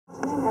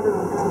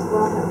everyone, and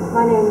welcome.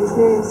 My name is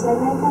Miriam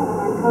Slaymaker,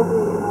 and I'm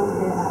currently involved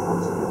here at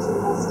Oxford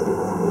University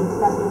in the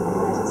Development and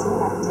Emergency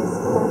Practice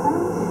program.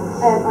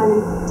 I'm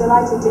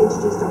delighted to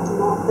introduce Dr.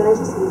 Mark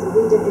Burgess. He's a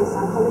reader in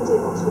psychology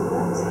at Oxford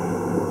Brookes.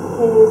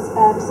 His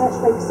research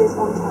focuses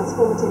on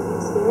transformative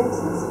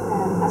experiences.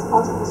 As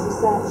part of his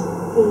research,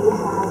 he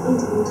has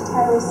interviewed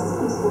terrorists,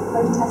 peaceful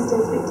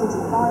protesters, victims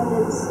of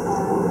violence,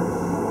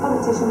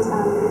 politicians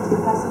and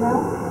military personnel.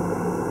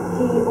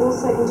 He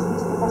also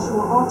interviews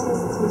professional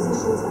artists,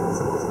 musicians and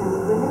sportsmen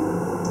and women.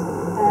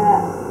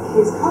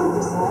 His current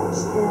research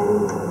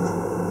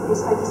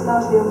is focused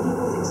largely on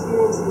people's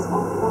experiences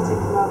of erotic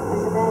love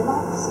over their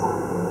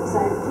lifespan. So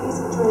please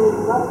join me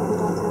in welcoming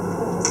Dr.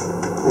 Burgess.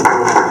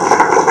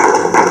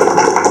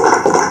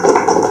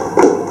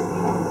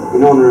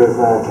 In honour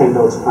of Ken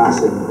Dodd's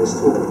passing, this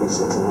talk will be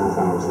 6.5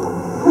 hours long.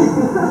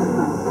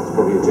 It's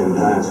probably a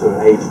sort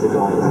of age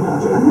divide on that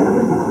joke.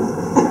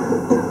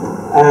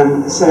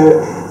 So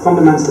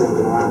fundamentally, I'm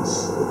going to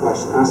ask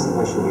the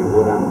question here: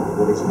 what am I?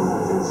 What is my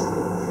identity?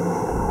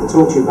 And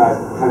talk to you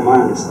about how my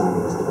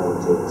understanding has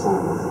developed over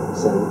time.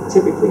 So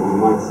typically, we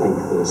might think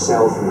that a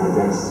self and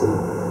identity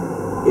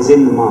is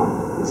in the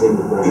mind, is in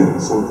the brain,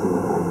 it's something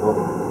that I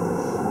embody.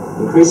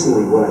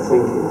 Increasingly, what I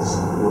think is,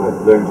 and what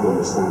I've learned to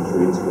understand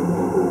through interviewing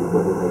people,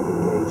 whether they've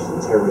engaged in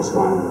terrorist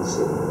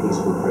violence, in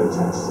peaceful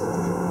protests,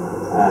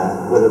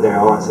 whether they're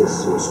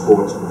artists or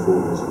sports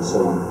performers and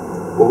so on,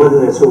 or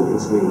whether they're talking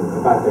to me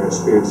about their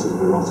experiences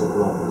of erotic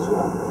love as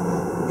well,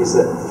 is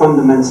that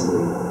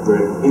fundamentally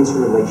we're an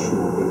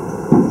interrelational being.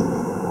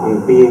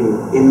 I'm a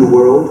being in the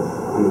world,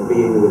 I'm a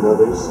being with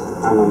others,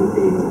 and I'm a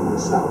being with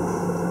myself.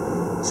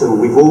 So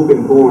we've all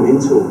been born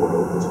into a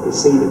world that's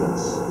preceded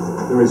us.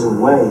 There is a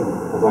way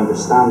of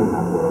understanding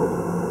that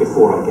world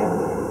before I get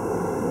there.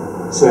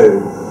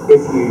 So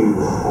if you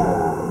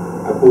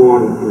are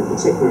born in a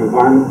particular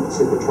environment, a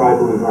particular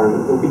tribal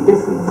environment, it'll be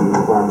different from the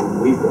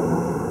environment we've grown up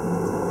in.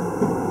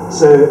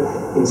 So,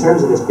 in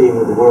terms of this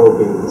being with the world,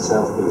 being with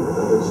itself, being with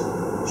others,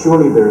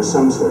 surely there are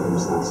some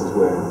circumstances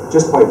where,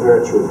 just by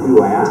virtue of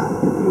who I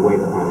am and the way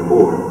that I'm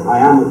born,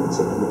 I am a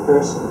particular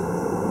person.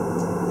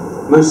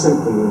 Most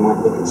simply, we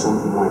might look at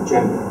something like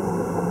gender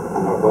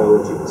and our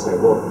biology and say,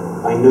 well,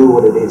 I know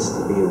what it is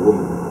to be a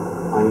woman.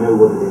 I know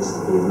what it is to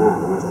be a man.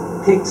 And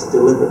I've picked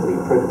deliberately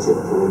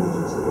prototypical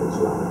images here as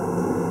well.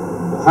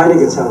 But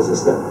Heidegger tells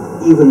us that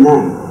even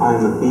then, I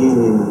am a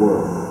being in the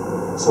world.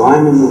 So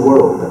I'm in the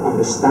world that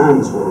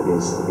understands what it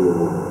is to be a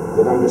woman,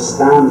 that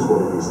understands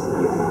what it is to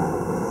be a man.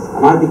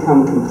 And I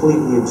become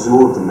completely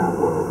absorbed in that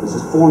world. There's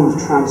a form of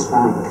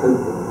transparent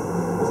coping,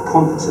 of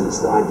competence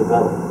that I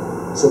develop,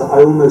 so that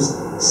I almost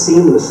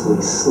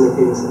seamlessly slip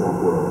into that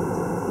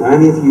world. Now,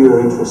 any of you who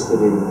are interested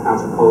in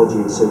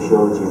anthropology and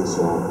sociology and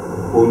so on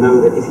will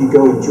know that if you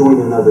go and join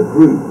another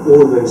group,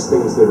 all of those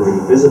things that are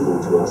invisible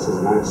to us as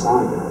an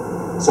outsider,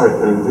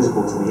 that are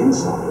invisible to the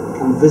insider,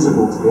 become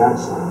visible to the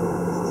outsider.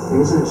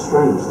 Isn't it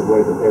strange the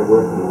way that they're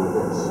working like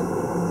this?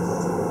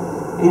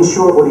 In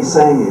short, what he's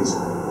saying is,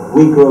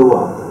 we grow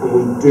up and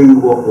we do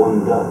what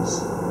one does.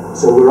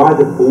 So we're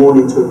either born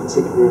into a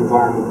particular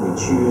environment, we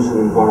choose an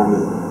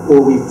environment,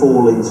 or we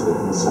fall into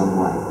it in some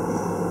way.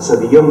 So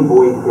the young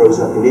boy who grows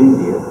up in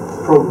India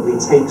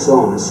probably takes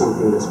on as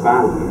something that's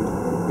valued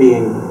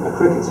being a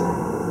cricketer.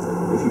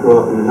 If you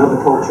grow up in another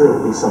culture,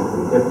 it'll be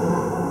something different.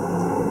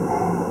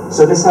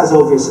 So this has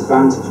obvious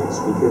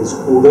advantages, because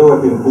although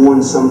I've been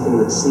born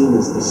something that's seen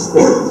as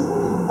distinct,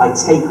 I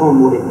take on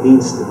what it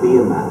means to be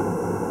a man,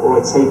 or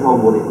I take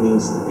on what it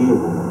means to be a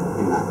woman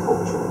in that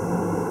culture.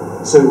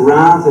 So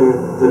rather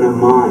than a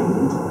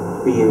mind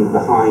being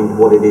behind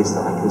what it is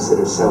that I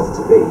consider self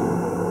to be,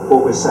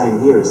 what we're saying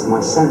here is that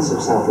my sense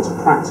of self is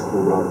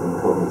practical rather than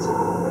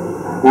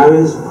cognitive. Now it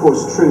is of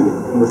course true that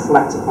you can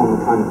reflect upon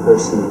the kind of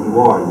person that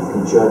you are, you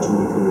can judge and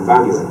you can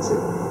evaluate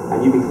it,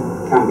 and you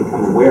can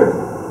become aware of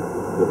it.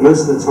 But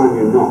most of the time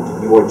you're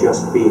not, you are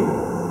just being.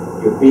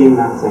 You're being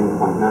that thing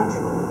quite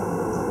naturally.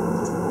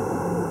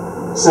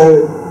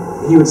 So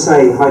he would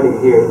say,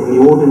 Heidegger here, in the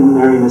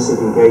ordinariness of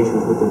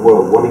engagement with the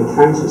world, one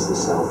encounters the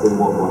self in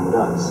what one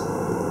does.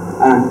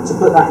 And to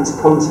put that into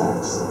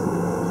context,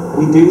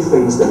 we do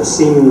things that are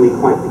seemingly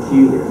quite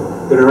peculiar,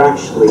 that are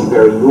actually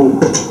very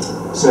normal.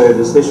 So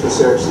there's this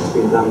research that's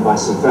been done by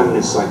some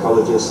feminist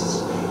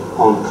psychologists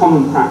on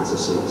common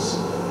practices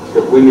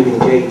that women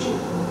engage in.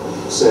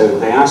 So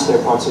they asked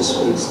their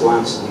participants to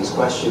answer these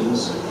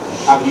questions.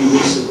 Have you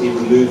recently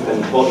removed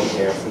any body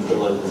hair from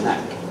below the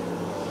neck?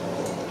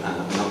 I'm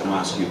not going to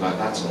ask you about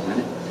that in a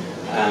minute.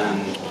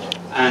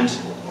 And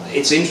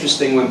it's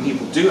interesting when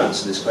people do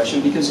answer this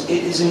question, because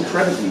it is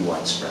incredibly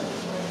widespread.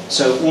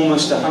 So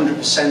almost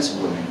 100%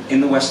 of women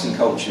in the Western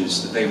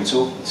cultures that they were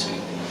talking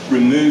to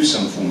remove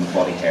some form of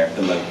body hair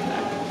below the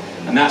neck.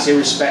 And that's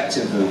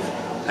irrespective of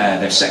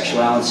their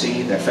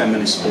sexuality, their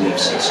feminist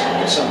beliefs, and so on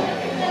and so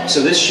on.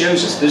 So this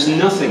shows us there's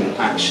nothing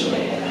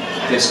actually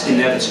that's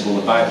inevitable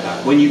about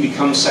that. When you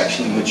become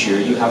sexually mature,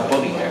 you have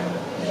body hair.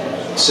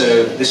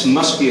 So this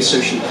must be a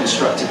socially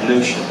constructed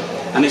notion.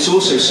 And it's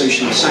also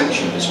socially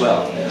sanctioned as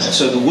well.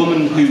 So the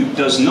woman who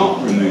does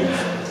not remove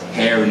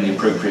hair in the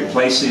appropriate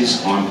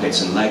places,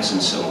 armpits and legs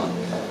and so on,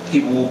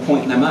 people will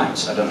point them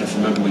out. I don't know if you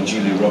remember when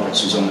Julia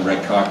Roberts was on the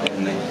red carpet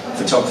and the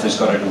photographers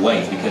got her to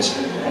wave because,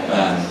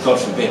 God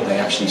forbid, they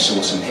actually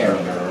saw some hair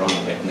under her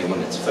armpit and they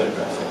wanted to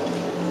photograph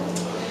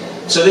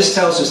it. So this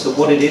tells us that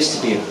what it is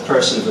to be a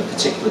person of a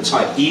particular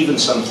type, even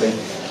something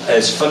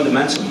as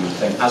fundamental, you would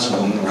think, as a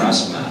woman or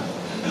as a man,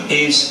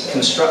 is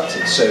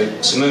constructed.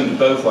 So Simone de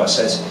Beauvoir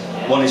says,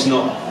 one is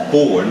not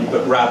born,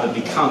 but rather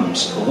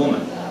becomes a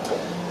woman.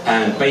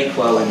 And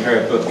Bakewell, in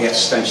her book, The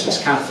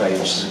Existentialist Cafe,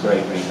 which is a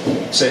great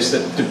read, says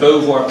that de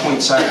Beauvoir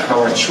points out how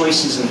our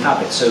choices and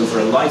habits over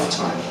a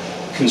lifetime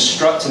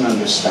construct an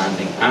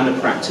understanding and a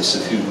practice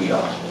of who we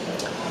are.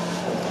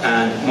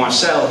 And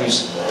Marcel,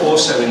 who's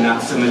also in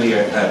that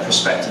familiar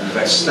perspective of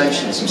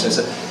existentialism, says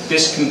that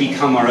this can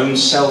become our own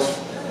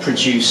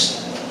self-produced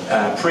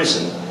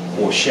prison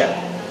or shell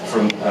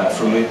from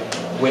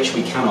which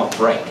we cannot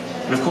break.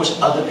 And of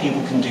course, other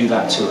people can do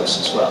that to us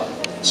as well.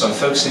 So I'm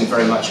focusing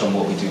very much on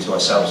what we do to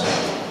ourselves.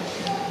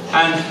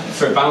 And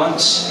for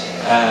balance,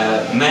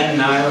 men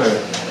now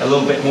are a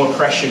little bit more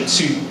pressured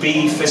to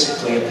be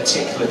physically a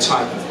particular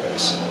type of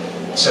person.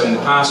 So in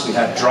the past we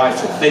had drive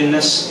for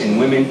thinness in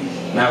women,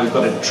 now we've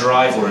got a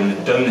drive or an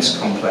Adonis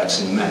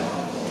complex in men.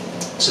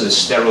 So the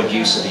steroid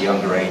use at a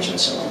younger age and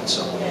so on and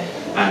so on.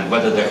 And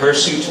whether the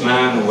hirsute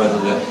man or whether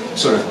the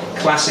sort of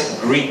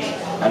classic Greek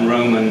and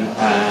Roman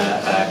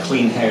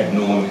clean-haired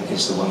norm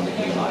is the one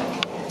that you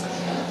like.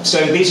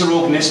 So these are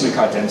organismic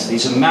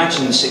identities.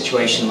 Imagine a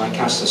situation like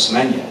Casta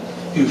Semenya,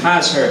 who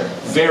has her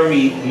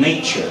very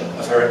nature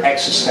of her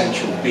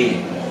existential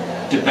being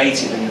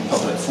debated in the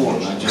public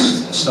forum. I'm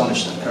just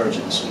astonished at the courage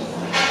of this woman.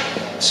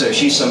 So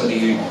she's somebody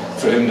who,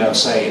 for whom they'll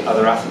say,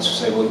 other athletes will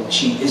say, well,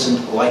 she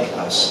isn't like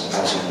us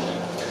as a woman.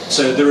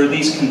 So there are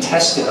these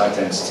contested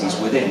identities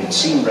within that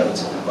seem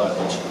relatively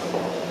biological.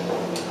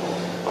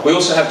 We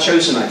also have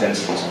chosen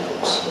identities, of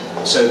course.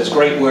 So there's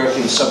great work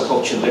in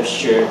subculture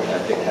literature,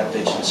 Dick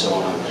Heptich and so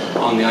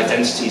on the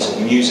identities of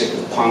music,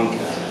 of punk,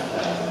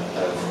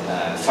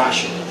 of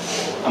fashion.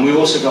 And we've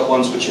also got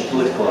ones which are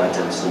political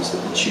identities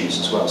that we choose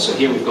as well. So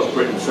here we've got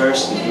Britain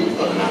First, and here we've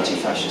got an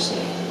anti-fascist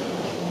thing.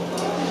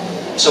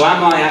 So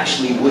am I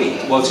actually we?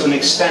 Well, to an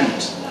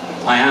extent,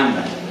 I am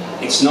that.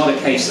 It's not a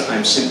case that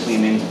I'm simply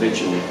an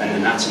individual in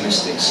an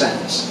atomistic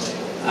sense.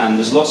 And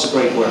there's lots of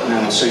great work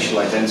now on social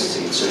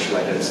identity and social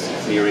identity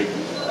theory,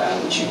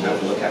 which you can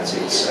have a look at.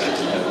 It's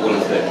one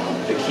of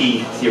the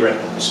key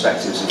theoretical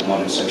perspectives of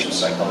modern social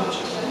psychology.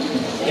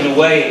 In a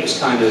way, it was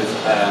kind of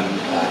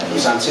it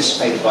was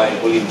anticipated by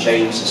William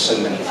James, as so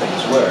many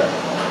things were,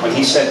 when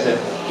he said that,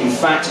 in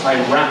fact, I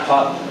wrap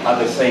up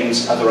other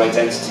things, other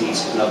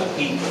identities, and other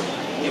people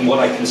in what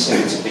I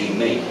consider to be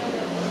me.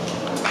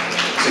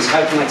 He says,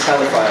 how can I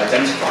tell if I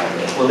identify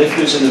with it? Well, if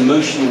there's an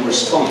emotional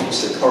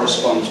response that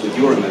corresponds with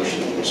your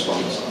emotional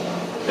response,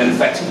 then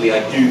effectively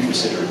I do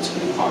consider it to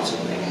be part of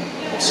me.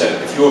 So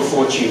if your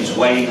fortunes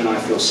wane and I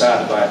feel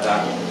sad about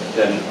that,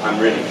 then I'm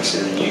really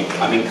considering you.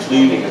 I'm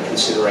including a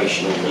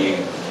consideration of you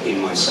in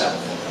myself.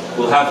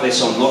 We'll have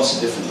this on lots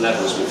of different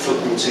levels with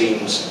football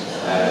teams,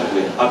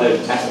 with other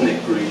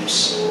ethnic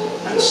groups,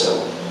 and so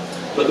on.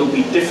 But there'll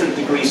be different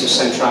degrees of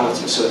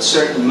centrality. So at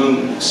certain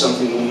moments,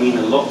 something will mean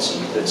a lot to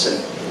you that's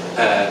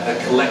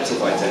a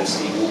collective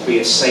identity, will be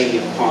a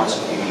salient part of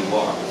who you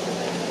are.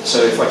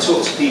 So if I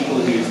talk to people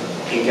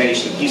who've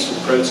engaged in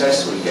peaceful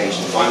protest or engaged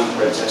in violent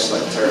protest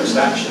like terrorist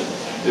action,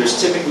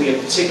 there's typically a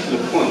particular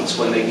point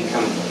when they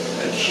become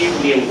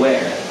acutely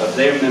aware of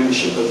their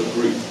membership of a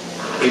group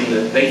in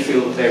that they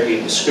feel that they're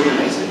being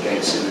discriminated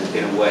against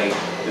in a way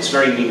that's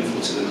very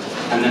meaningful to them,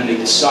 and then they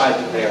decide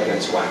that they are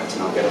going to act,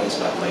 and I'll get onto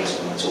that later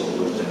when I talk a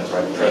little bit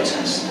about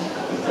protest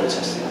and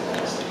protesting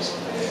against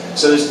things.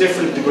 So there's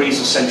different degrees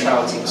of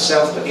centrality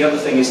itself, but the other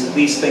thing is that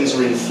these things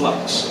are in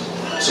flux.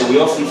 So we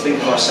often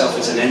think of ourselves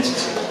as an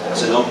entity,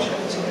 as an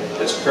object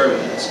that's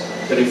permanent,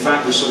 but in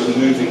fact we're sort of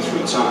moving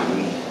through time,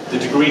 and the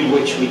degree to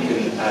which we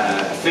can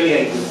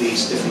affiliate with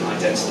these different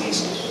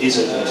identities is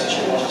open to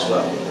change as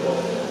well.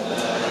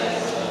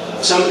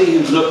 Somebody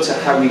who looked at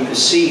how we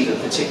perceive a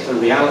particular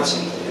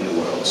reality in the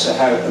world, so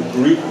how a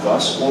group of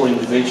us or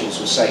individuals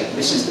will say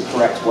this is the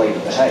correct way to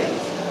behave,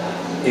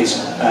 is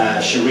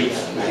Sharif.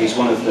 Now, he's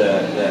one of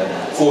the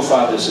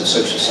forefathers of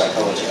social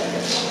psychology, I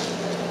guess.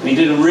 And he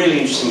did a really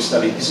interesting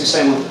study because he's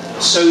saying,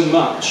 well, so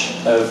much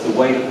of the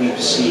way that we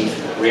perceive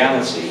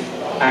reality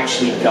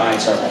actually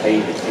guides our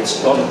behaviour.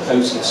 It's got a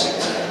potency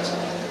to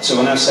it. So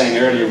when I was saying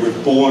earlier,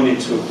 we're born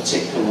into a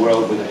particular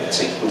world with a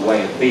particular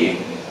way of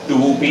being, there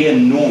will be a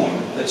norm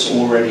that's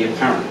already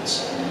apparent.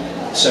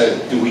 So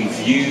do we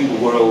view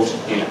the world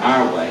in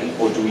our way,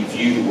 or do we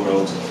view the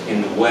world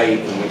in the way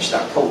in which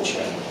that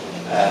culture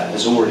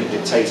has already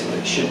dictated that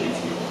it should be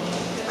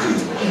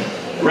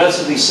viewed? A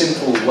relatively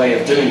simple way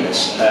of doing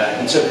this,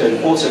 he took an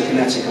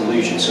autokinetic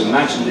illusion. So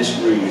imagine this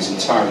room is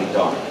entirely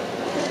dark,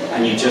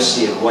 and you just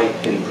see a white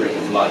pinprick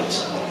of light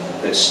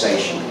that's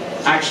stationary.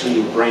 Actually,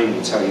 your brain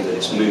will tell you that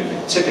it's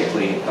moving.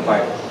 Typically,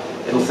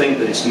 it'll think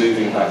that it's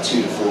moving about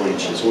 2 to 4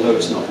 inches, although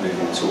it's not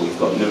moving at all. You've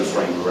got no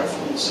frame of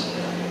reference.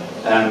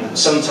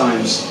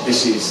 Sometimes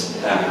this is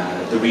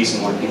the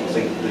reason why people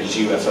think that there's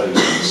UFOs in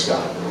the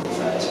sky, in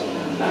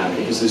fact,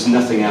 because there's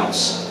nothing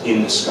else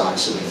in the sky,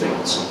 so we think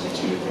that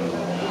something's moving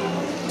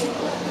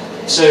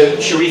there. So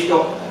Sharif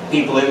got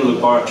people in the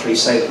laboratory,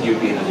 say that you'd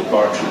be in a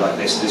laboratory like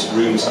this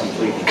room is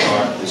completely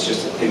dark, there's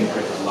just a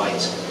pinprick of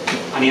light,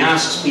 and he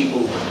asks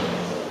people,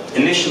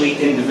 initially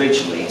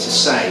individually, to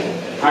say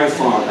how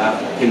far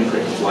that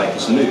pinprick of light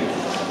has moved.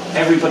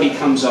 Everybody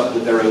comes up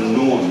with their own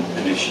norm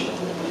initially.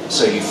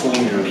 So you form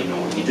your own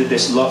norm. He did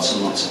this lots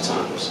and lots of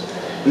times.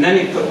 And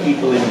then he put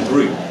people in a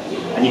group.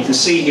 And you can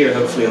see here,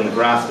 hopefully on the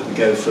graph, that we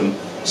go from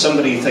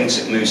somebody who thinks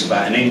it moves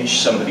about an inch,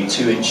 somebody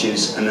 2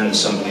 inches, and then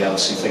somebody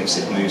else who thinks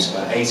it moves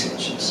about 8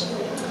 inches.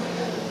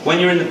 When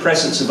you're in the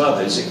presence of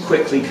others, it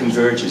quickly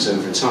converges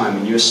over time,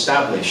 and you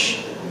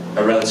establish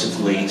a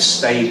relatively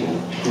stable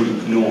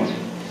group norm.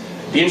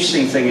 The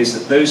interesting thing is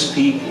that those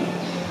people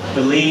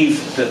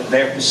believe that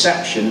their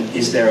perception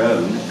is their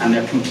own, and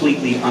they're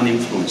completely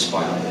uninfluenced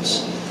by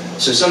others.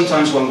 So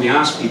sometimes when we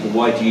ask people,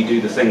 why do you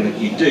do the thing that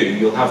you do,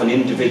 you'll have an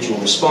individual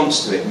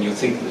response to it and you'll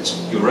think that it's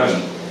your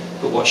own.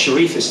 But what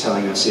Sharif is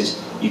telling us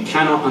is, you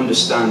cannot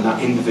understand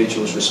that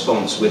individual's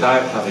response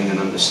without having an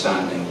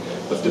understanding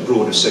of the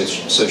broader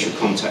social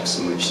context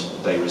in which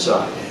they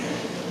reside.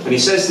 And he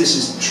says this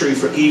is true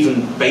for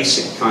even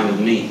basic kind of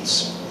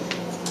needs.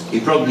 You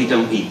probably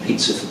don't eat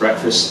pizza for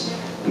breakfast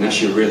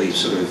unless you're really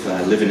sort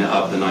of living it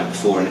up the night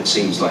before and it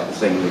seems like the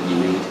thing that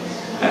you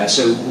need.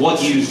 So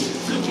what you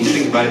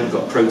think about it, we've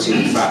got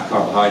protein, fat,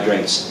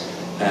 carbohydrates.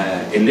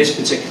 In this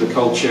particular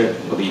culture,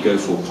 whether you go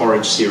for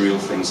porridge, cereal,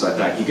 things like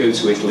that, you go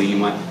to Italy, you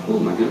might, oh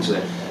my goodness,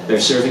 they're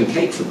serving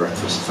cake for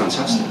breakfast,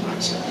 fantastic,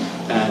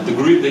 right? The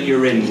group that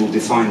you're in will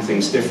define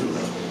things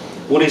differently.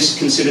 What is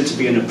considered to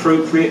be an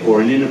appropriate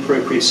or an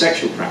inappropriate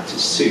sexual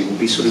practice too will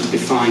be sort of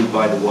defined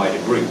by the wider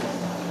group.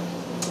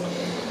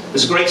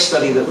 There's a great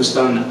study that was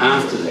done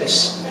after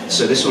this,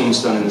 so this one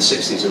was done in the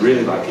 60s, I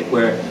really like it,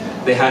 where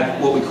they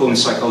had what we call in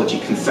psychology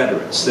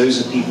confederates. Those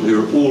are people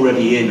who are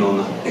already in on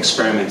the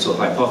experimental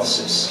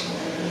hypothesis.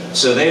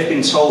 So they've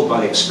been told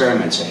by the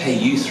experimenter, hey,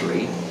 you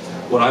three,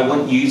 what I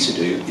want you to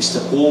do is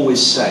to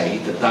always say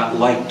that that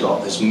light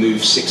dot has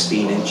moved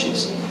 16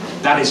 inches.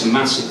 That is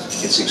massive,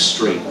 it's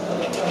extreme.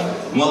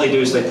 And what they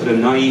do is they put a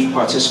naive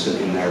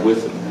participant in there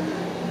with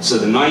them. So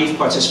the naive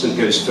participant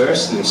goes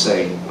first and they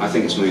say, I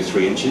think it's moved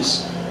 3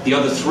 inches. The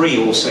other three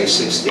all say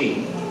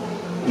 16.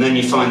 And then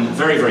you find that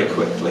very, very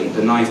quickly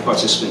the naive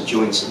participant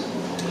joins them.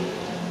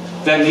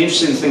 Then the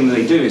interesting thing that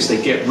they do is they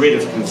get rid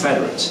of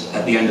confederates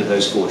at the end of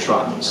those 4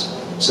 trials.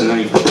 So now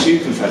you've got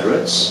 2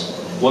 confederates,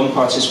 1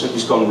 participant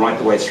who's gone right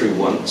the way through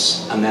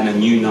once, and then a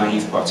new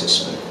naive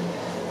participant.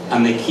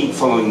 And they keep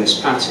following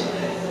this pattern.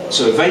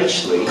 So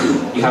eventually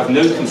you have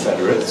no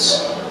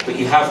confederates, but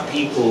you have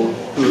people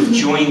who have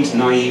joined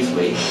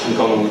naively and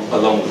gone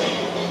along with it.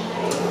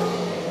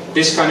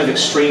 This kind of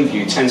extreme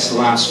view tends to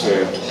last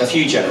for a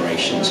few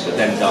generations, but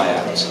then die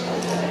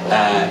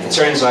out. It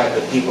turns out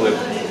that people are,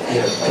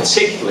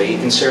 particularly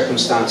in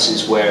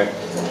circumstances where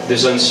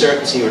there's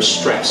uncertainty or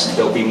stress,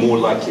 they'll be more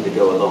likely to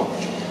go along.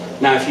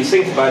 Now, if you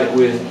think about it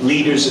with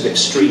leaders of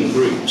extreme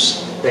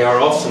groups, they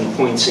are often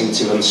pointing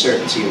to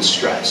uncertainty and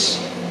stress.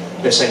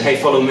 They're saying, hey,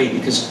 follow me,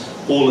 because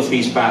all of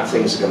these bad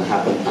things are going to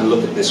happen, and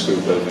look at this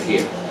group over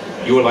here.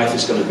 Your life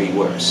is going to be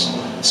worse.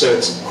 So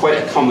it's quite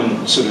a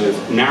common sort of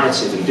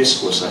narrative and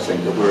discourse, I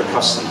think, that we're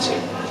accustomed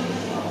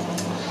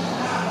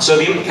to. So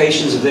the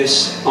implications of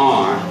this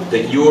are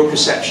that your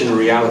perception of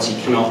reality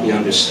cannot be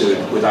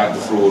understood without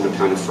the broader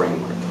kind of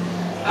framework.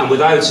 And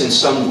without, in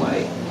some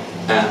way,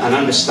 an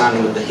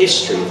understanding of the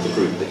history of the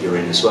group that you're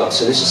in as well.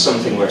 So this is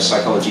something where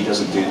psychology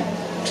doesn't do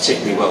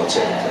particularly well,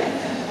 typically.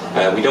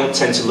 We don't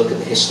tend to look at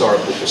the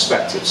historical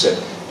perspective. So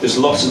there's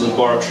lots of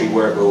laboratory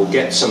work where we'll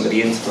get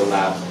somebody into the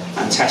lab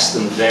and test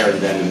them there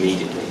and then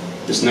immediately.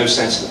 There's no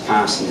sense of the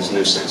past and there's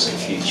no sense of the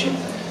future.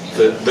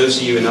 For those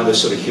of you in other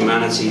sort of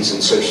humanities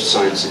and social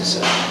sciences,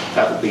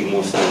 that would be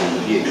more familiar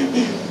with you.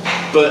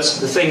 But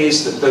the thing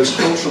is that those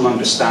cultural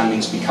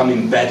understandings become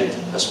embedded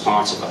as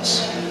part of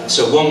us.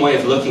 So one way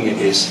of looking at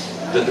it is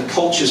that the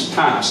culture's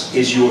past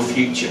is your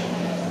future.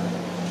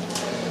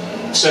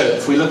 So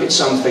if we look at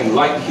something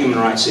like the human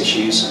rights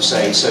issues,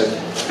 saying, so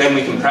then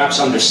we can perhaps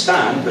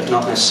understand, but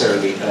not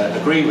necessarily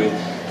agree with,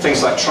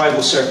 things like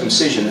tribal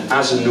circumcision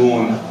as a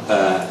norm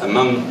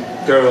among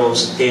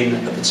girls in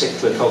a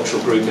particular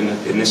cultural group,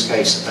 in this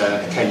case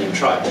a Kenyan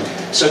tribe.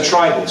 So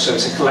tribal, so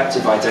it's a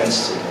collective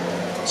identity.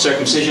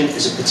 Circumcision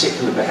is a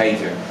particular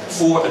behaviour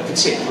for a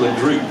particular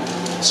group.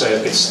 So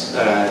it's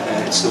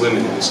the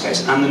women in this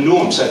case. And the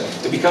norm, so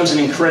it becomes an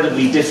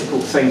incredibly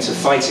difficult thing to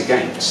fight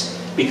against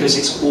because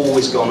it's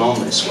always gone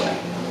on this way.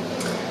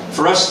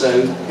 For us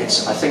though,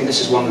 I think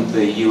this is one of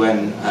the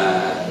UN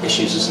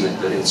issues, isn't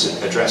it, that it's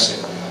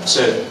addressing.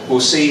 So we'll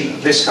see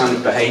this kind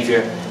of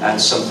behaviour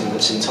as something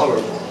that's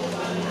intolerable.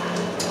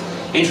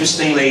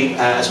 Interestingly,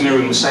 as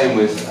Miriam was saying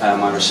with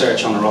my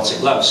research on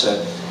erotic love,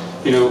 so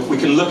we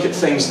can look at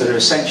things that are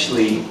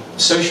essentially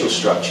social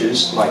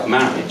structures like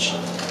marriage,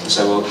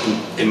 So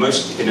in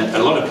a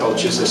lot of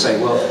cultures they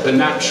say, well, the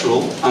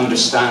natural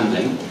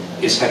understanding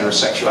is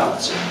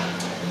heterosexuality.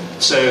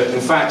 So in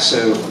fact,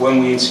 when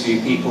we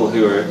interview people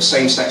who are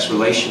same-sex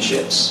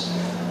relationships,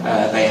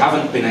 they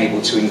haven't been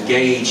able to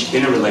engage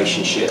in a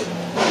relationship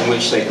in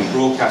which they can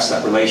broadcast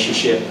that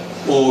relationship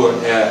or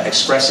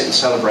express it and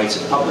celebrate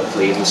it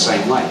publicly in the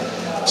same way.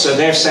 So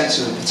their sense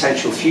of a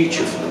potential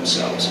future for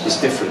themselves is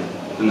different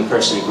than the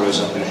person who grows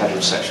up in a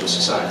heterosexual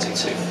society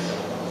too.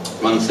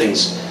 One of the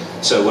things,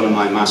 so one of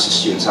my master's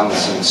students,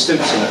 Alison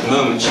Stimpson, at the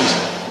moment, she's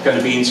going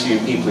to be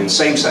interviewing people in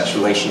same-sex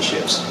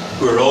relationships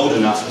who are old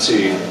enough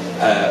to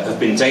have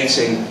been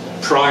dating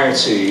prior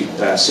to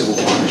civil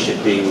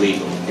partnership being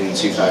legal in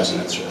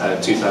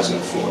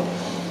 2004.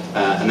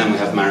 And then we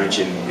have marriage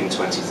in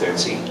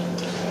 2013.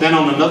 Then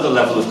on another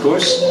level, of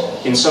course,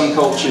 in some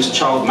cultures,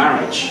 child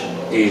marriage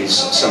is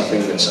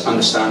something that's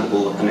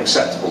understandable and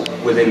acceptable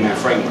within their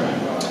framework.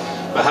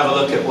 But have a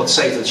look at what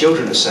Save the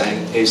Children are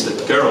saying, is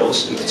that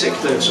girls, in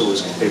particular, it's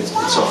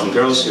often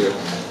girls who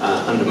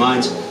are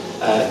undermined,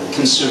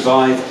 can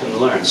survive and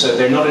learn. So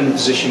they're not in a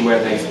position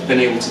where they've been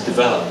able to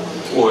develop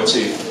or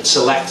to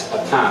select a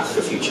path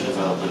for future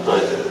development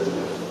either.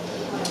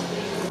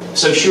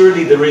 So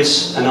surely there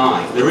is an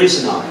I. There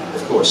is an I,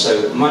 of course.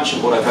 So much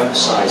of what I've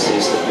emphasized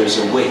is that there's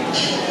a we.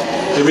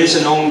 There is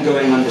an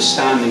ongoing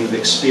understanding of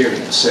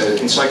experience. So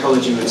in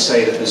psychology we would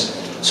say that there's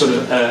sort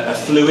of a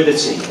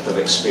fluidity of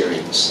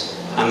experience.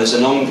 And there's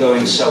an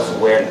ongoing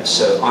self-awareness.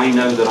 So I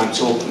know that I'm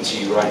talking to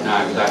you right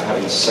now without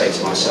having to say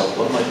to myself,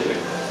 what am I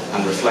doing?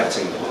 And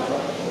reflecting.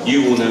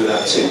 You will know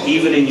that too.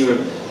 Even in your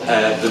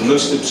the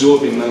most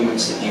absorbing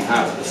moments that you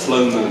have, the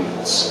flow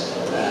moments,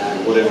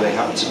 whatever they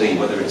happen to be,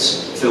 whether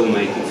it's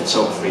filmmaking,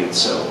 photography and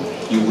so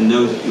on, you will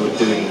know that you're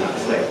doing that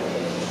thing.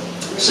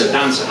 So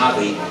Dan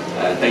Zahavi,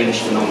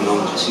 Danish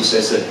phenomenologist, he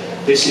says that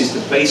this is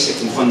the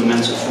basic and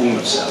fundamental form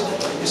of self.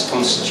 It's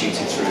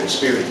constituted through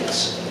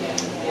experience.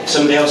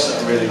 Somebody else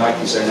that I really like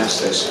is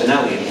Ernesto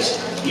Spinelli,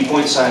 and he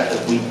points out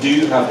that we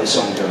do have this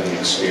ongoing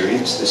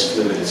experience, this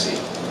fluidity,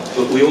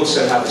 but we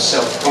also have a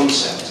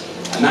self-concept,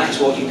 and that is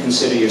what you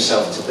consider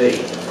yourself to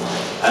be.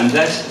 And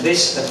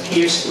this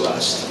appears to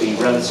us to be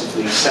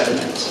relatively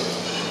sedimented.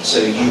 So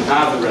you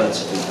have a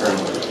relatively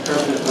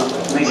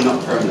permanent, maybe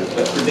not permanent,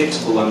 but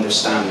predictable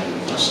understanding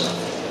of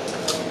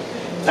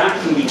yourself.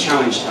 That can be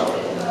challenged,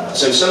 however.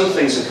 So some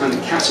things are kind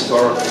of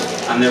categorical,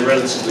 and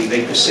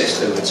they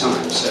persist over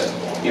time. So,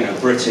 you know,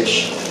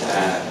 British,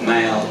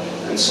 male,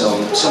 and so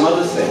on. Some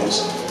other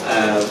things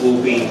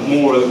will be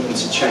more open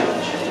to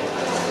change.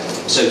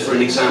 So for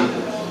an example,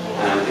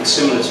 it's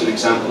similar to an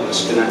example that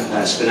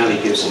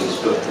Spinelli gives in his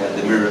book,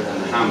 The Mirror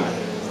and the Hammer,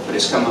 but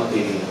it's come up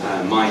in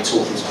my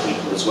talking to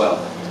people as well,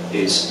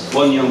 is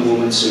one young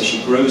woman, so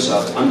she grows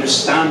up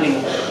understanding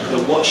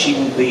that what she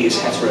will be is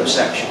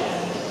heterosexual,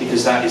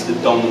 because that is the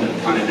dominant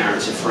kind of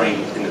narrative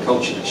frame in the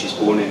culture that she's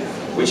born in,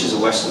 which is a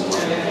Western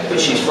one. But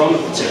she's from a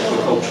particular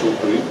cultural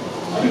group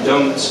who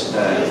don't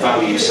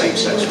value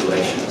same-sex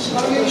relations.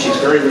 She's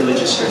very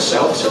religious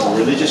herself, so the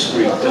religious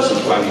group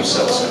doesn't value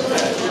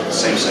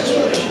same-sex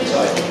relations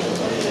either.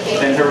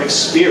 Then her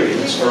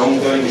experience, her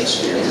ongoing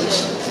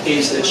experience,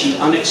 is that she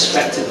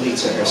unexpectedly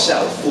to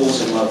herself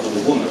falls in love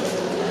with a woman.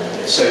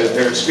 So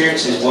her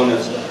experience is one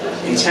of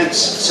intense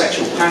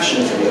sexual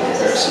passion for the other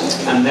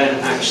person, and then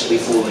actually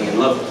falling in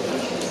love with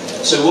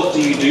them. So what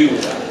do you do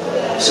with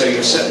that? So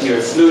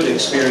your fluid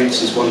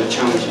experience is one that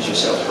challenges your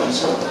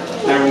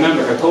self-concept. Now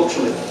remember, her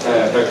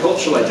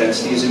cultural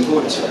identity is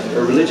important to her.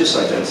 Her religious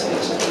identity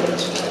is important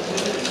to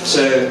her.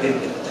 So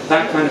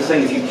that kind of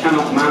thing, if you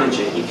cannot manage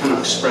it, you cannot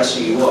express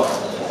who you are,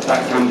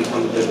 that can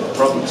become a bit of a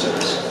problem to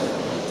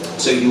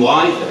us. So you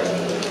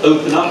either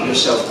open up your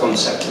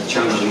self-concept with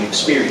challenging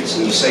experience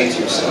and you say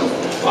to yourself,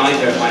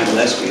 either I'm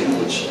lesbian,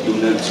 which you'll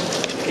note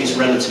is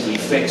relatively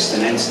fixed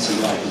and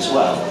entity-like as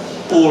well,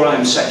 or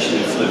I'm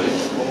sexually fluid,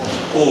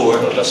 or,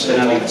 as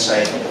Spinelli would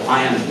say,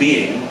 I am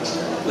being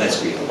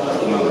lesbian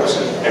at the moment,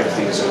 so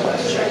everything is open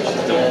to change.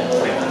 I don't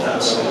think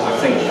I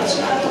think that's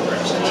an accurate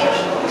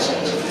representation of this.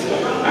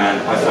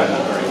 And I find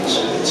that very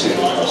useful too.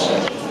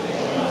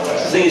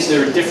 The thing is,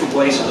 there are different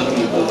ways of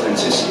looking at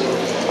authenticity.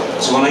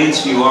 So when I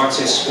interview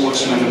artists,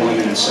 sportsmen and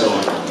women and so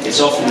on,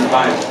 it's often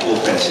about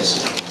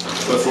authenticity.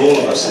 But for all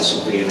of us, this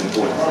will be an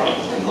important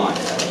thing in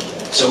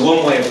life. So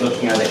one way of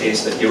looking at it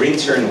is that your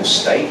internal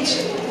state,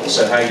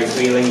 so how you're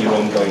feeling, your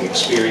ongoing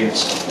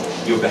experience,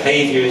 your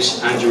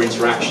behaviours and your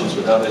interactions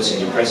with others and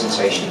your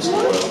presentations to the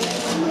world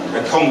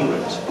are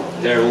congruent.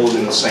 They're all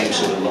in the same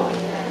sort of line.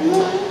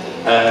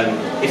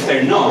 If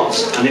they're not,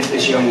 and if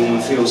this young woman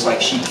feels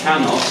like she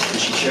cannot, and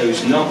she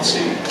chose not to,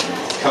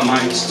 come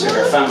out to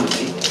her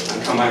family,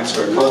 and come out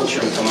to her culture,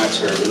 and come out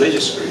to her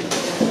religious group,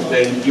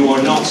 then you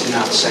are not, in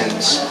that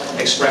sense,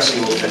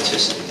 expressing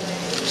authenticity.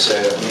 So,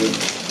 I mean,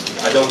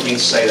 I don't mean to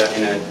say that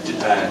in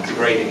a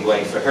degrading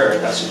way for her.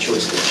 That's a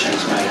choice that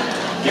she's made,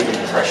 given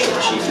the pressure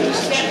that she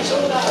feels that she's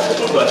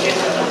under. But it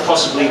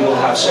possibly will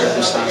have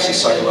circumstances,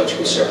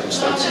 psychological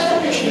circumstances, for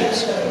who she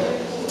is.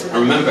 And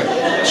remember,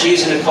 she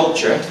is in a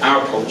culture,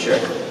 our culture,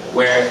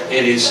 where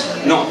it is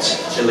not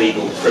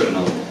illegal,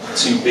 criminal,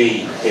 to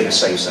be in a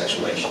same-sex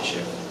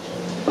relationship.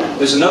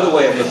 There's another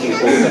way of looking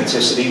at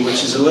authenticity,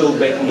 which is a little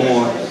bit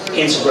more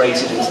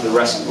integrated into the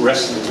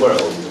rest of the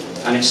world,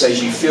 and it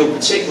says you feel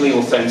particularly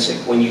authentic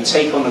when you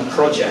take on a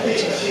project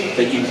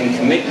that you can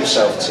commit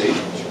yourself to,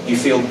 you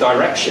feel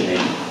direction in,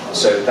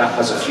 so that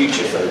has a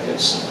future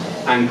focus,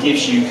 and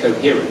gives you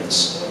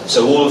coherence.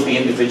 So all of the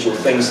individual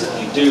things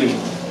that you do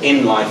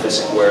in life, as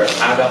it were,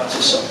 add up to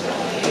something.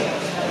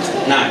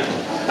 Now,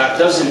 that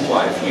does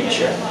imply a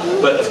future,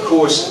 but of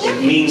course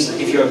it means that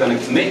if you're going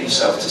to commit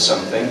yourself to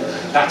something,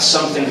 that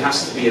something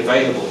has to be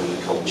available in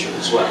the culture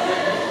as well.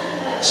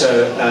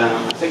 So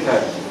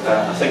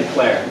I think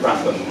Claire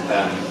Rathbun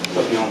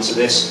put me onto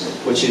this,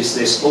 which is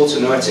this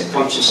autonoetic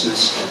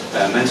consciousness,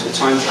 mental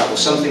time travel,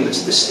 something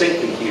that's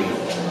distinctly human,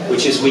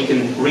 which is we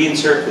can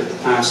reinterpret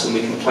the past and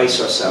we can place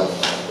ourselves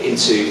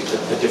into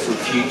a different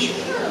future.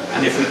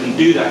 And if we can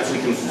do that, if we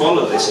can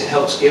follow this, it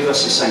helps give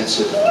us a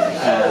sense of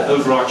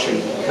overarching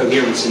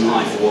coherence in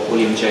life, or what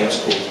William James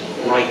called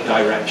right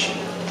direction.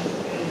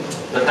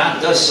 But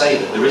that does say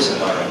that there is a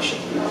direction.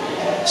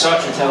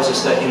 Sartre tells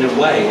us that in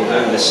a way,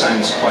 although this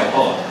sounds quite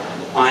odd,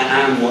 I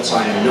am what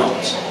I am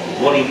not.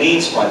 What he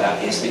means by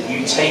that is that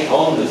you take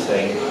on the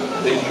thing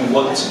that you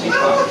want to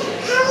become.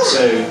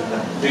 So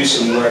do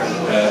some work,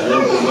 a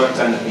little bit of work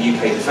down at the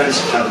UK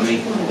Defence Academy,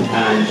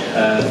 and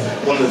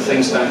one of the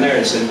things down there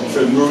is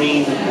for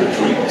Marine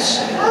recruits.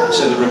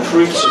 So the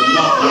recruits are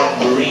not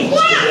yet Marines,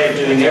 but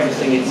they're doing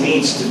everything it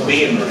needs to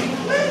be a Marine.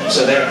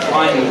 So they're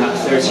climbing that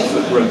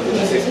 30-foot rope with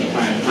a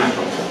 50-pound pack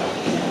on it.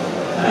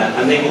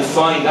 And they will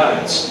find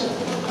out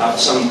at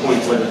some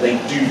point whether they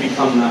do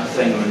become that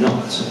thing or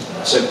not.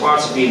 So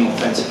part of being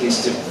authentic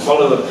is to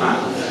follow a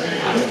path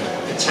and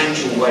a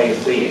potential way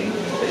of being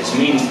that is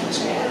meaningful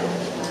to you.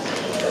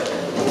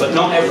 But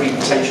not every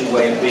potential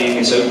way of being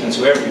is open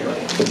to everybody.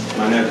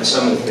 And I know that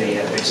some of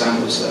the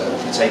examples that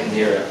are taken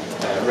here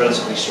are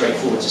relatively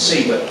straightforward to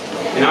see, but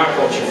in our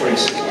culture, for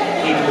instance,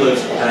 people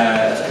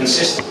have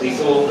consistently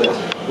thought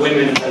that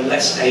women are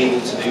less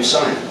able to do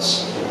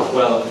science.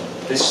 Well,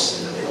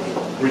 this,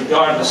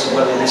 regardless of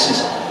whether this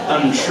is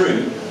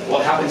untrue,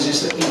 what happens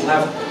is that people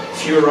have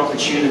fewer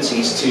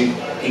opportunities to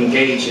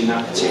engage in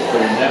that particular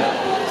endeavour.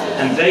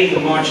 And they, the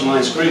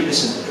marginalised group,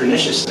 this is the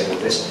pernicious thing of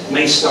this,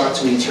 may start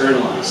to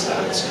internalise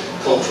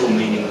that cultural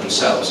meaning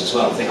themselves as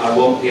well. Think, I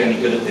won't be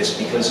any good at this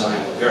because I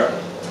am a girl.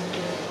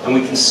 And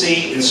we can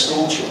see in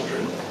school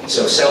children,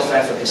 so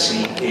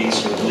self-efficacy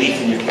is your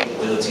belief in your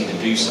capability to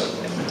do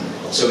something.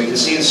 So we can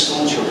see in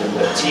school children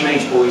that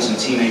teenage boys and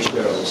teenage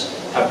girls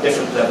have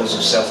different levels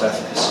of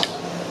self-efficacy.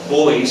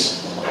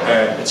 Boys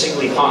are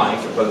particularly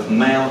high for both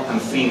male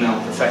and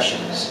female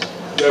professions.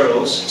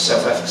 Girls,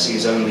 self-efficacy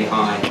is only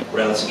high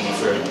relatively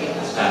for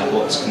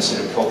what's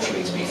considered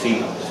culturally to be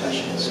female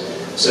professions.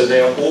 So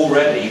they are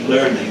already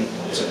learning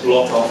to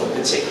block off a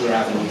particular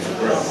avenue for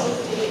growth.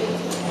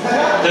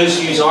 Those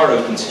views are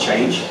open to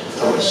change, of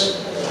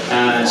course.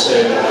 So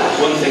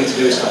one thing to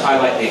do is to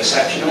highlight the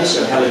exceptional.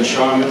 So Helen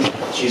Sharman,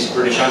 she's a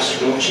British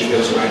astronaut. She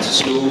goes around to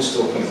schools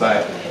talking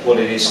about what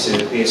it is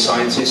to be a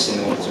scientist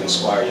in order to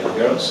inspire young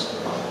girls.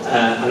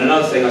 And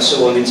another thing I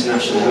saw on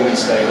International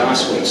Women's Day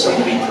last week,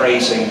 somebody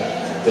praising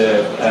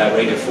the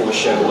Radio 4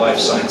 show Life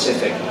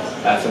Scientific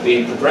for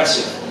being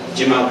progressive.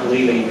 Jim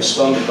Al-Khalili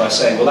responded by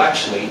saying, well,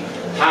 actually,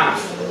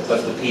 half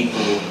of the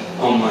people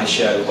on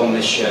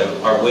this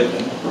show, are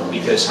women,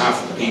 because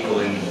half of the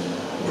people in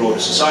broader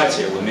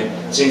society are women.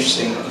 It's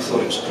interesting that you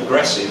thought it was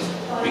progressive,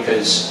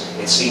 because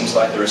it seems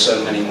like there are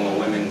so many more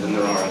women than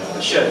there are on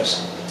other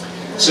shows.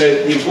 So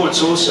the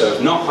importance also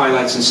of not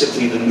highlighting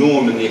simply the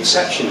norm and the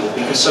exceptional,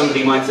 because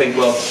somebody might think,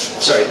 well,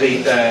 sorry,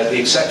 the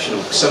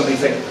exceptional, somebody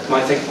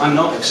might think, I'm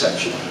not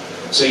exceptional.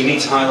 So you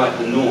need to highlight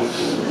the norm.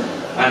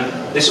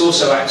 And this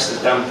also acts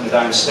to dampen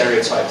down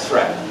stereotype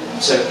threat.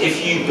 So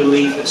if you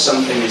believe that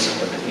something is,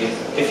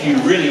 if you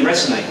really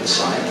resonate with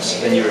science,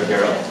 then you're a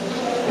girl.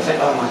 You think,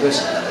 oh my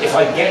goodness, if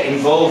I get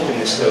involved in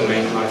this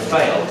domain and I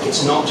fail,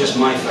 it's not just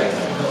my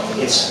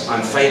failure, it's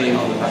I'm failing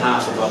on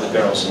behalf of other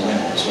girls and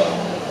women as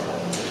well.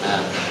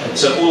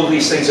 So all of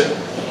these things are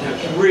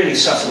really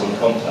subtle and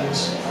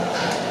complex.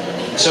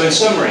 So in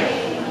summary,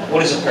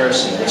 what is a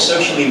person? We're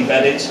socially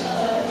embedded,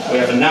 we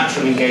have a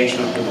natural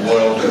engagement with the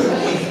world,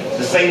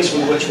 the things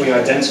with which we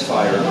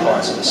identify are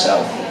parts of the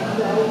self.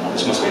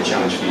 This must be a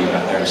challenge for you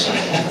out there. So.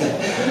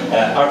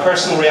 Our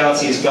personal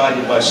reality is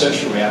guided by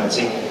social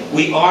reality.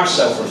 We are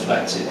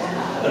self-reflective,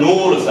 and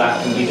all of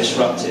that can be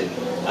disrupted,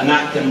 and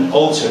that can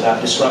alter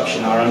that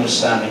disruption, our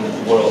understanding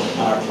of the world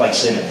and our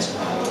place in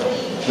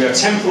it. We are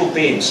temporal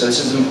beings, so this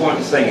is an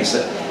important thing, is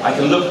that I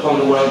can look upon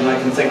the world and I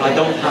can think, I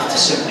don't have to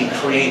simply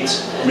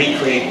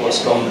recreate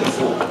what's gone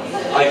before.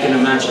 I can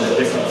imagine a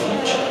different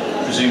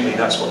future. Presumably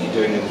that's what you're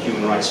doing in the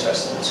Human Rights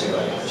Festival too,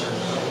 I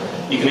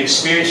imagine. You can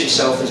experience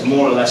yourself as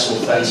more or less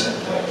authentic.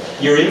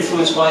 You're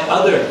influenced by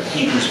other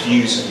people's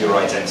views of your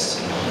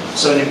identity.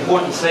 So an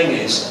important thing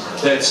is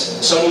that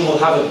someone will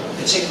have a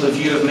particular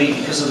view of me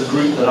because of the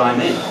group that I'm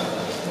in.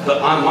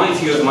 But my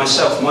view of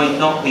myself might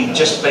not be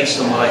just based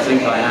on what I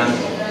think I am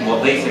and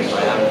what they think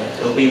I am.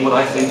 It'll be what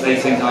I think they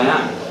think I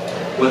am.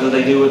 whether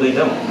they do or they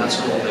don't. And that's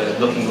called the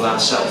looking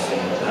glass self in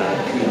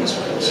communist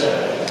ways.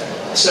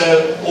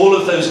 So all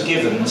of those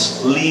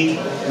givens leave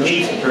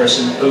the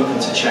person open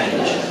to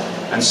change.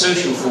 And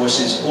social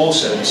forces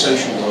also, the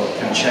social world,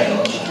 can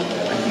change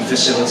and can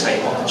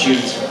facilitate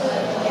opportunity.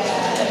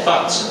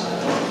 But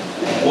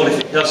what if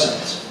it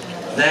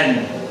doesn't?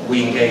 Then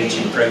we engage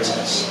in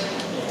protest.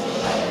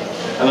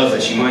 I love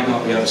this, you might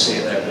not be able to see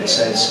it there, but it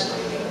says,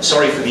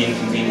 sorry for the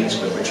inconvenience,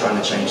 but we're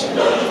trying to change the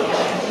world.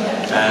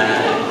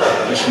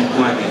 Which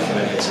might be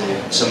familiar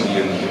to some of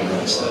you in the human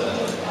rights stuff.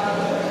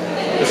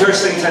 The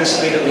first thing tends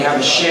to be that we have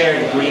a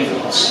shared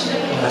grievance.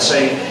 I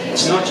say,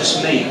 it's not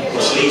just me,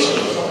 it's these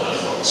people.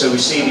 So we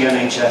see the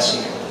NHS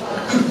here.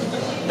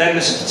 Then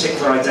there's a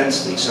particular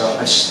identity, so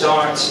I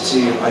start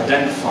to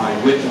identify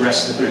with the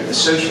rest of the group. The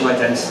social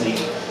identity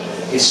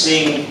is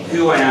seeing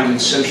who I am in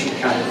social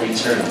category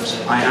terms.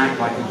 I act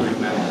like a group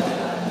member.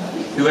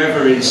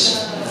 Whoever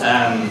is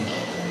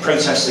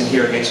protesting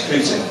here against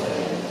Putin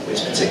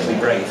is particularly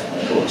brave,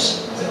 of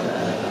course,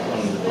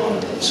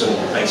 on sort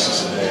of the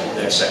basis of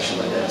their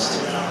sexual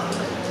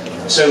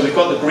identity. So we've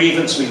got the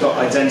grievance, we've got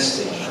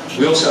identity.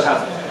 We also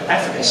have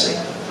efficacy.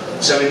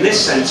 So in this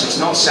sense, it's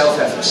not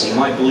self-efficacy,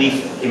 my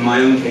belief in my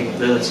own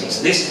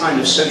capabilities. This kind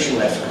of social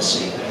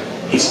efficacy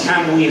is,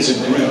 can we as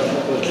a group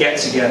get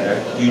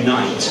together,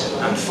 unite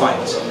and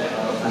fight?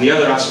 And the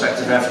other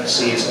aspect of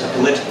efficacy is a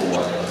political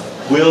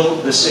one. Will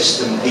the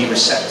system be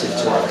receptive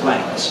to our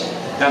claims?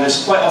 Now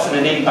there's quite often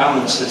an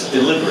imbalance that's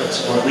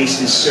deliberate, or at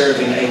least is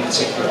serving a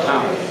particular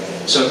power.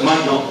 So it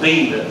might not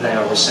be that they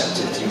are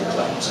receptive to your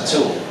claims at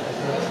all.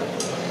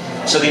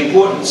 So the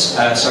importance,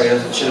 sorry,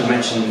 I should have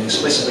mentioned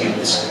explicitly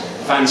this,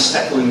 Van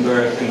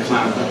Stekelenburg and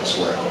Clownhouse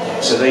work.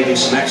 So they do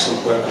some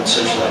excellent work on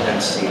social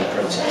identity and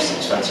protest.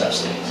 It's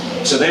fantastic.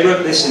 So they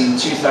wrote this in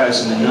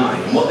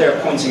 2009, and what they're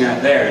pointing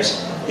out there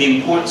is the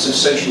importance of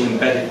social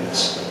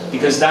embeddedness,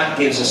 because that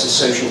gives us a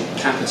social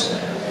capital.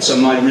 So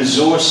my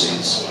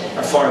resources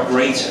are far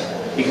greater,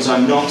 because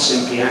I'm not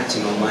simply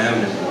acting on my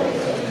own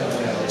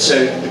anymore.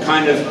 So the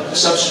kind of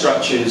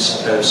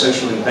substructures of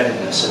social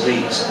embeddedness are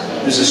these.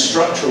 There's a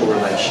structural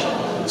relation.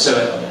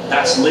 So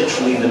that's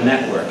literally the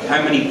network.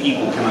 How many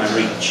people can I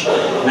reach?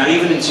 Now,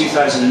 even in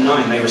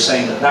 2009, they were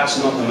saying that that's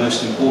not the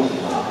most important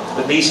one.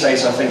 But these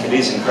days, I think it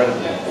is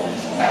incredibly important.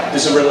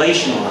 There's a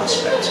relational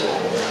aspect to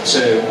it.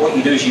 So what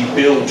you do is you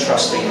build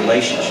trusting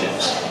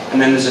relationships. And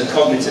then there's a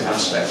cognitive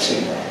aspect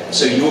too.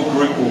 So your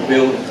group will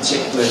build a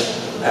particular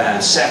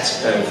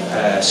set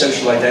of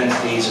social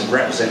identities and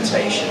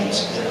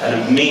representations and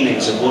of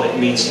meanings of what it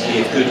means to be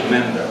a good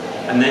member.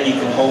 And then you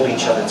can hold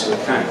each other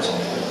to account.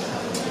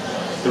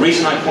 The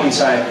reason I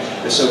point out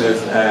the sort of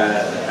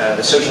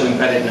the social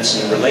embeddedness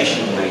and the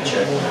relational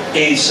nature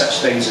is such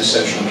things as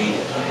social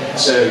media.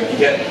 So you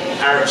get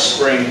Arab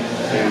Spring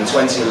in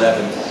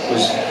 2011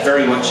 was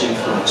very much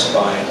influenced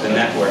by the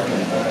network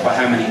and by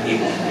how many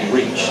people can be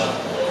reached.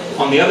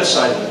 On the other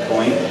side of the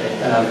coin,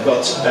 we've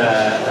got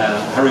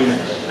Harun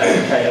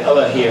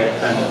Allah here,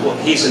 and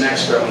he's an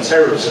expert on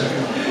terrorism.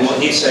 And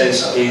what he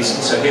says is,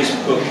 so his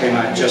book came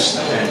out just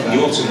in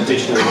the autumn,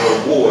 Digital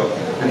World War,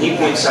 and he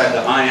points out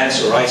that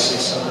IS or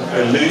ISIS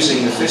are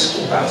losing the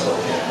physical battle,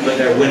 but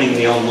they're winning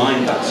the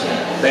online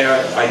battle. They are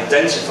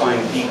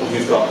identifying people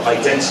who've got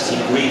identity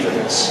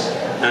grievance,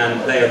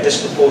 and they are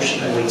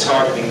disproportionately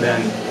targeting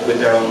them with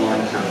their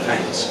online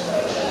campaigns.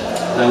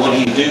 Now, what do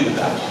you do with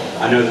that?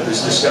 I know that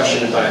there's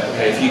discussion about,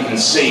 okay, if you can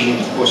see,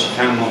 and of course you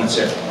can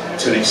monitor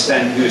to an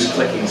extent who is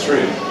clicking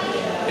through.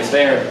 If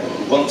they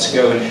want to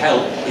go and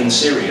help in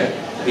Syria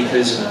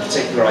because of a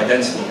particular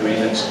identity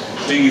grievance,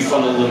 do you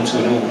funnel them to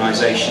an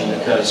organisation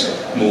that does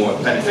more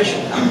beneficial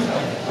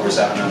campaign, or is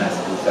that an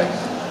unethical thing?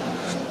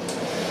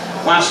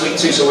 Last week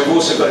too, so we've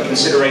also got a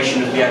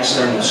consideration of the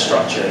external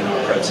structure in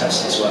our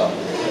protest as well.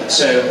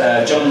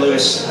 So John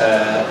Lewis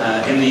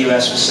in the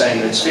US was saying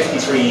that it's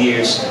 53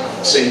 years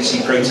since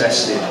he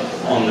protested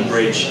on the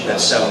bridge at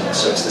Selma.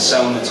 So it's the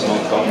Selma to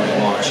Montgomery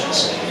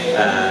marches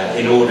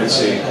in order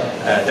to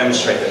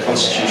demonstrate the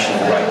constitutional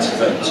right to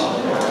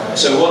vote.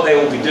 So what they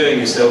will be doing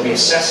is they'll be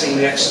assessing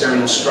the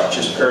external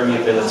structure's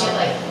permeability.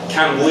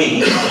 Can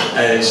we,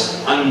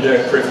 as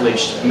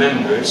underprivileged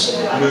members,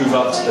 move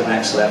up to the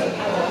next level?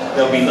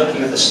 They'll be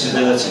looking at the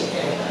stability.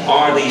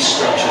 Are these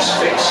structures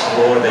fixed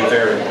or are they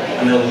variable?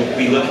 And they'll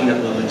be looking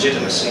at the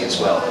legitimacy as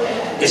well.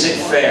 Is it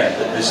fair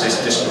that there's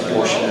this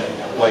disproportionate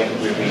way that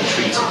we're being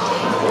treated?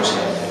 Of course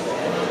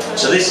not.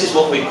 So this is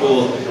what we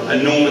call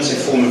a normative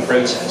form of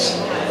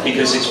protest,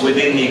 because it's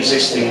within the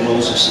existing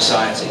rules of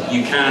society.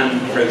 You can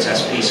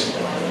protest peacefully.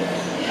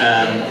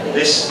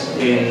 This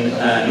in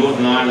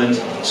Northern Ireland,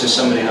 so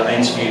somebody that I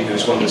interviewed who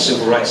was one of the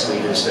civil rights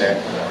leaders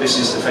there, this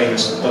is the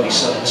famous Bloody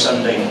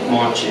Sunday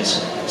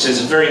marches. So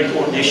it's a very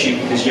important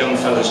issue because young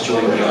fellows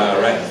join the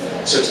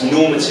IRA. So it's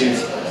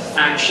normative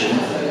action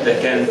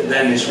that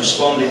then is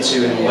responded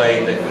to in a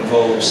way that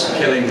involves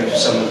killing of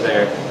some of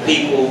their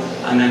people,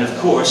 and then of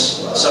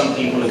course some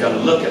people are going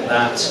to look at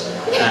that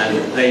and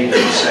they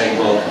will say,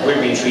 well, we're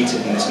being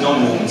treated in this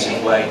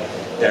non-normative way,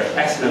 their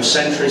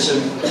ethnocentrism,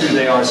 who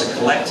they are as a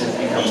collective,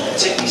 becomes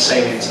particularly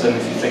salient to them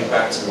if you think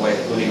back to the way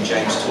that William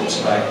James talks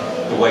about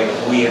the way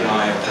that we and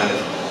I are kind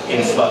of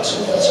in flux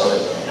all the time,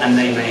 and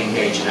they may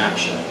engage in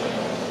action.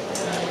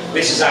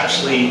 This is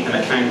actually an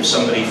account of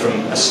somebody from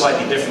a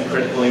slightly different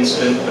critical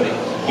incident, but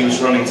he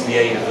was running to the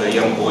aid of a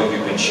young boy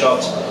who'd been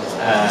shot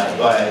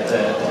by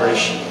the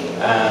British.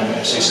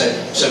 So he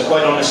said, so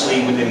quite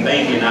honestly, within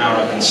maybe an hour,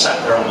 I've been sat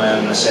there on my own,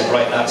 and I said,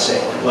 right, that's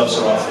it, gloves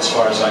are off as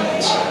far as I'm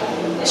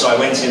concerned. So I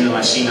went in and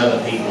I seen other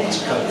people. To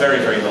cut a very,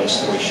 very long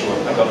story short,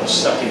 I got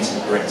stuck into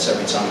the bricks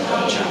every time I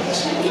got a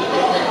chance.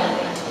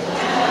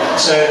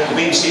 So the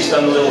BBC's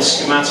done a little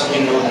schematic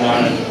in Northern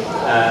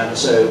Ireland.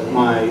 So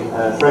my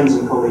friends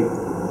and colleague,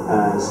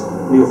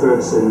 Neil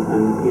Ferguson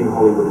and Ian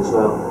Hollywood as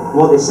well,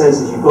 what this says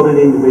is you've got an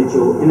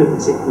individual in a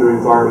particular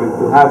environment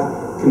who have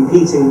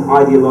competing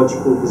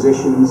ideological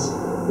positions.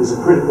 There's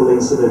a critical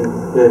incident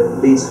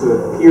that leads to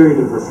a period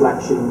of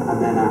reflection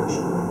and then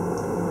action.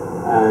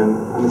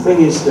 And the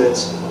thing is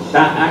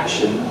that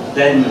action,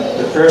 then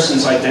the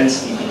person's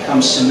identity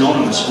becomes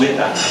synonymous with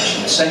that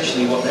action.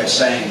 Essentially what they're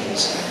saying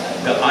is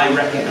that I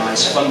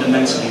recognise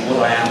fundamentally what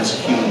I am as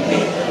a human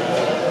being.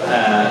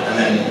 And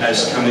then,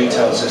 as Camus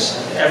tells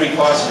us, every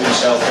part of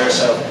himself,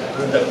 herself,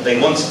 that they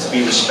want it to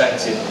be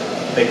respected,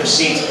 they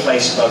proceed to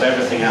place above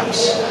everything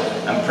else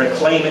and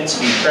proclaim it to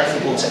be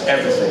preferable to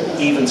everything,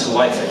 even to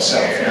life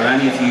itself. Now,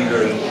 any of you who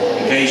are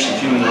engaged in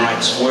human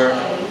rights work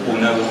will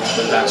know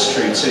that that's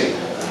true too.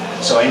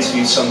 So I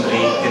interviewed somebody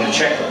in the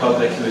Czech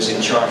Republic who was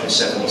in Charter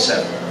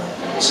 77.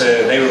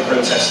 So they were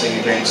protesting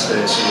against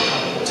the sort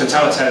of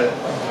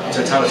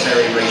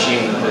totalitarian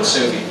regime of the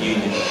Soviet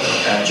Union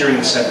during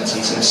the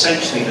 70s, and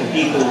essentially the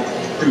people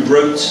who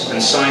wrote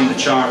and signed the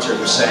Charter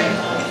were saying,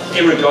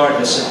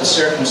 irregardless of the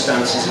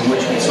circumstances in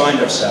which we find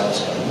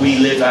ourselves, we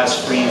live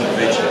as free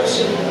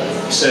individuals.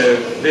 So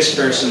this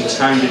person was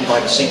hounded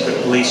by the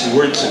secret police, who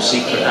weren't so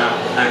secret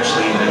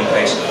actually in any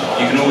case.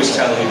 You can always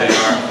tell who they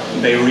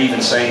are. They were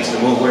even saying to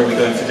them, well, where are we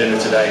going for dinner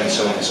today, and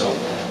so on and so on.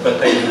 But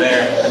they were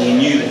there, and he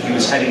knew that he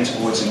was heading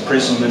towards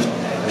imprisonment,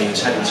 and he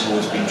was heading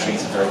towards being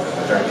treated very,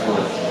 very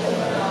poorly.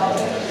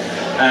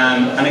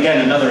 And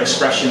again, another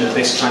expression of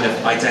this kind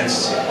of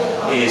identity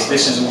is,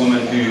 this is a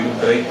woman who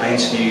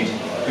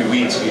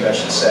we interviewed, I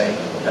should say,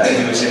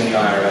 who was in the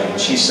IRA,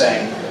 and she's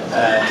saying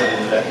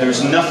that there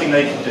was nothing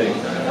they could do.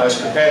 I was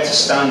prepared to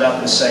stand up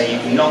and say, you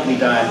can knock me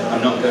down,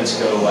 I'm not going to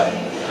go away.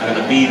 I'm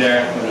going to be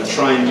there, I'm going to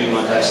try and do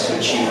my best to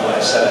achieve what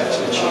I set out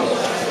to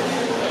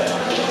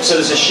achieve. So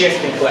there's a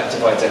shift in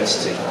collective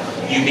identity.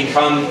 You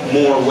become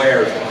more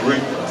aware of the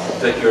group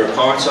that you're a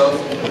part of,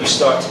 you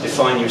start to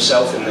define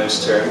yourself in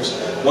those terms.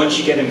 Once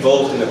you get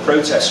involved in a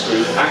protest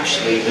group,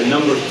 actually the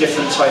number of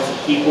different types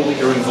of people that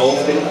you're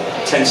involved in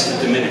tends to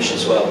diminish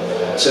as well.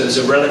 So there's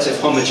a relative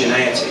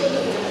homogeneity.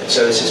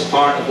 So this is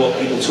part of what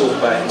people talk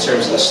about in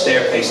terms of the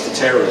staircase to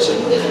terrorism,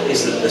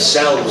 is that the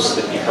cells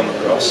that you come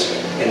across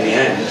in the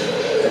end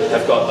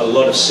have got a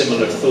lot of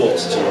similar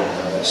thoughts to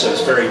them. So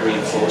it's very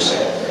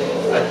reinforcing.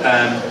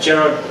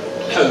 Gerard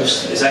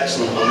Post is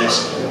excellent on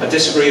this. I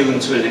disagree with him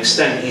to an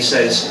extent. He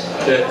says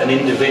that an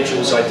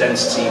individual's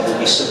identity will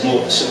be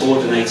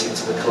subordinated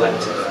to the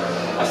collective.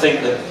 I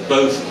think that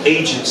both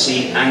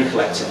agency and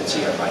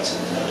collectivity are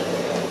heightened.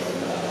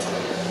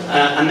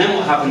 And then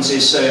what happens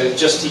is, so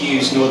just to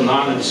use Northern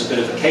Ireland as a bit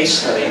of a case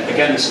study,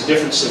 again it's a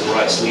different civil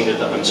rights leader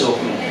that I'm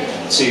talking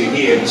to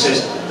here. He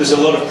says there's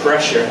a lot of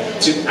pressure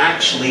to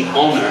actually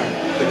honour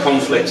the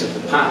conflict of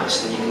the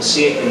past, and you can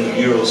see it in the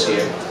murals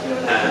here.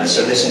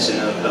 So this is in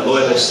a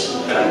loyalist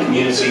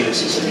community,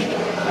 this is in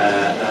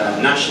a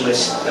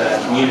nationalist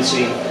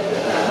community,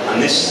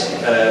 and this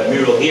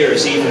mural here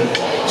is even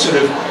sort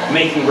of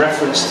making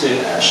reference to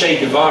Che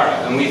Guevara,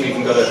 and we've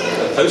even got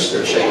a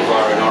poster of Che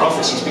Guevara in our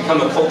office. He's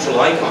become a cultural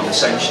icon,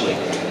 essentially,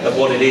 of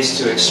what it is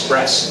to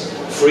express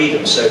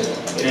freedom. So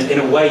in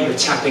a way you're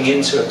tapping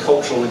into a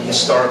cultural and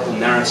historical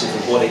narrative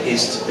of what it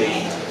is to be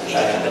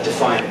a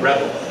defiant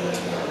rebel.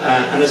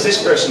 And as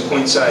this person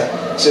points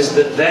out, says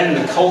that then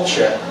the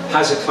culture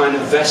has a kind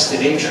of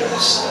vested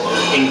interest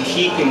in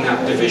keeping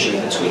that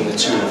division between the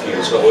two of you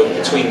as well, or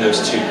between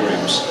those two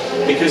groups,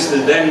 because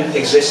there then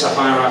exists a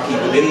hierarchy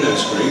within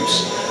those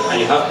groups, and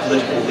you have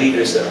political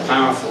leaders that are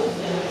powerful,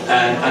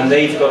 and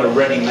they've got a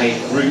ready-made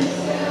group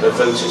of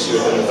voters who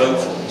are going to vote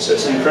for them. So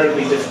it's an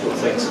incredibly difficult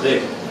thing to do.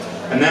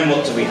 And then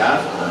what do we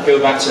have? Go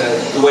back to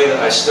the way that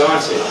I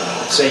started.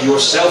 Say your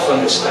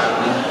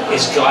self-understanding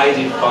is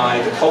guided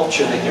by the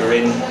culture that you're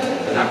in,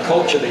 and that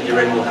culture that you're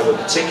in will have a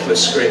particular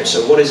script.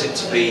 So what is it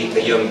to be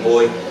a young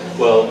boy?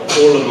 Well,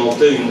 Orla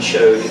Muldoon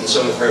showed in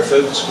some of her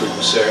focus group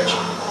research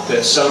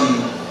that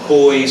some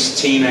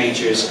boys,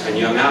 teenagers and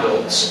young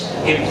adults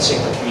in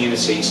particular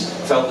communities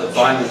felt that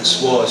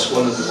violence was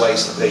one of the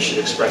ways that they should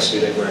express who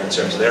they were in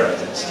terms of their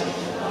identity.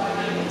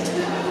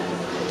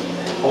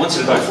 I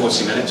wanted about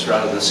 40 minutes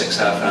rather than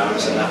 6.5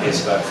 hours, and that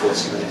is about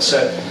 40 minutes.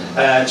 So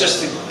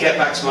just to get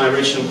back to my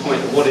original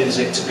point of what is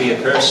it to be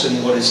a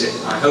person, what is it,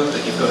 I hope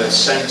that you've got a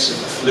sense of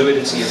the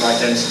fluidity of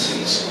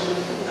identities,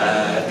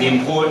 the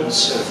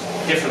importance of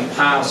different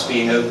paths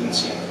being open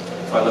to you.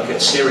 if I look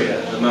at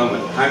Syria at the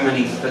moment, how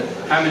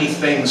many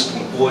things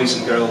can boys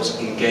and girls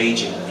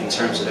engage in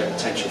terms of their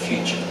potential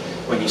future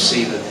when you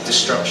see the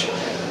destruction?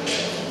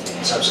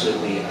 It's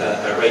absolutely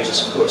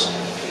outrageous, of course.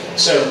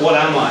 So what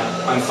am I?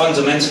 I'm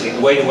fundamentally,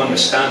 the way to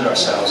understand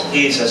ourselves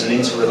is as an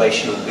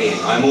interrelational being.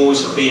 I'm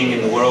always a being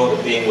in the world,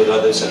 a being with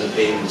others, and a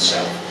being in the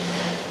self.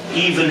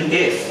 Even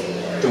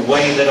if the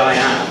way that I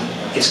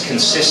am is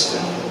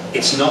consistent,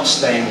 it's not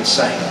staying the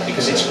same,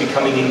 because it's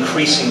becoming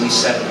increasingly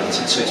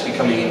sedimented, so it's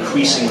becoming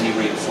increasingly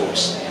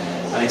reinforced,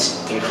 and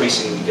it's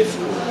increasingly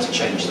difficult to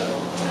change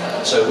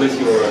that. So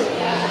with your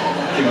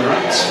Human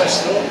Rights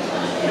Festival,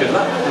 good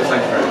luck, and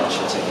thank you very much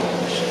for taking the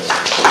questions.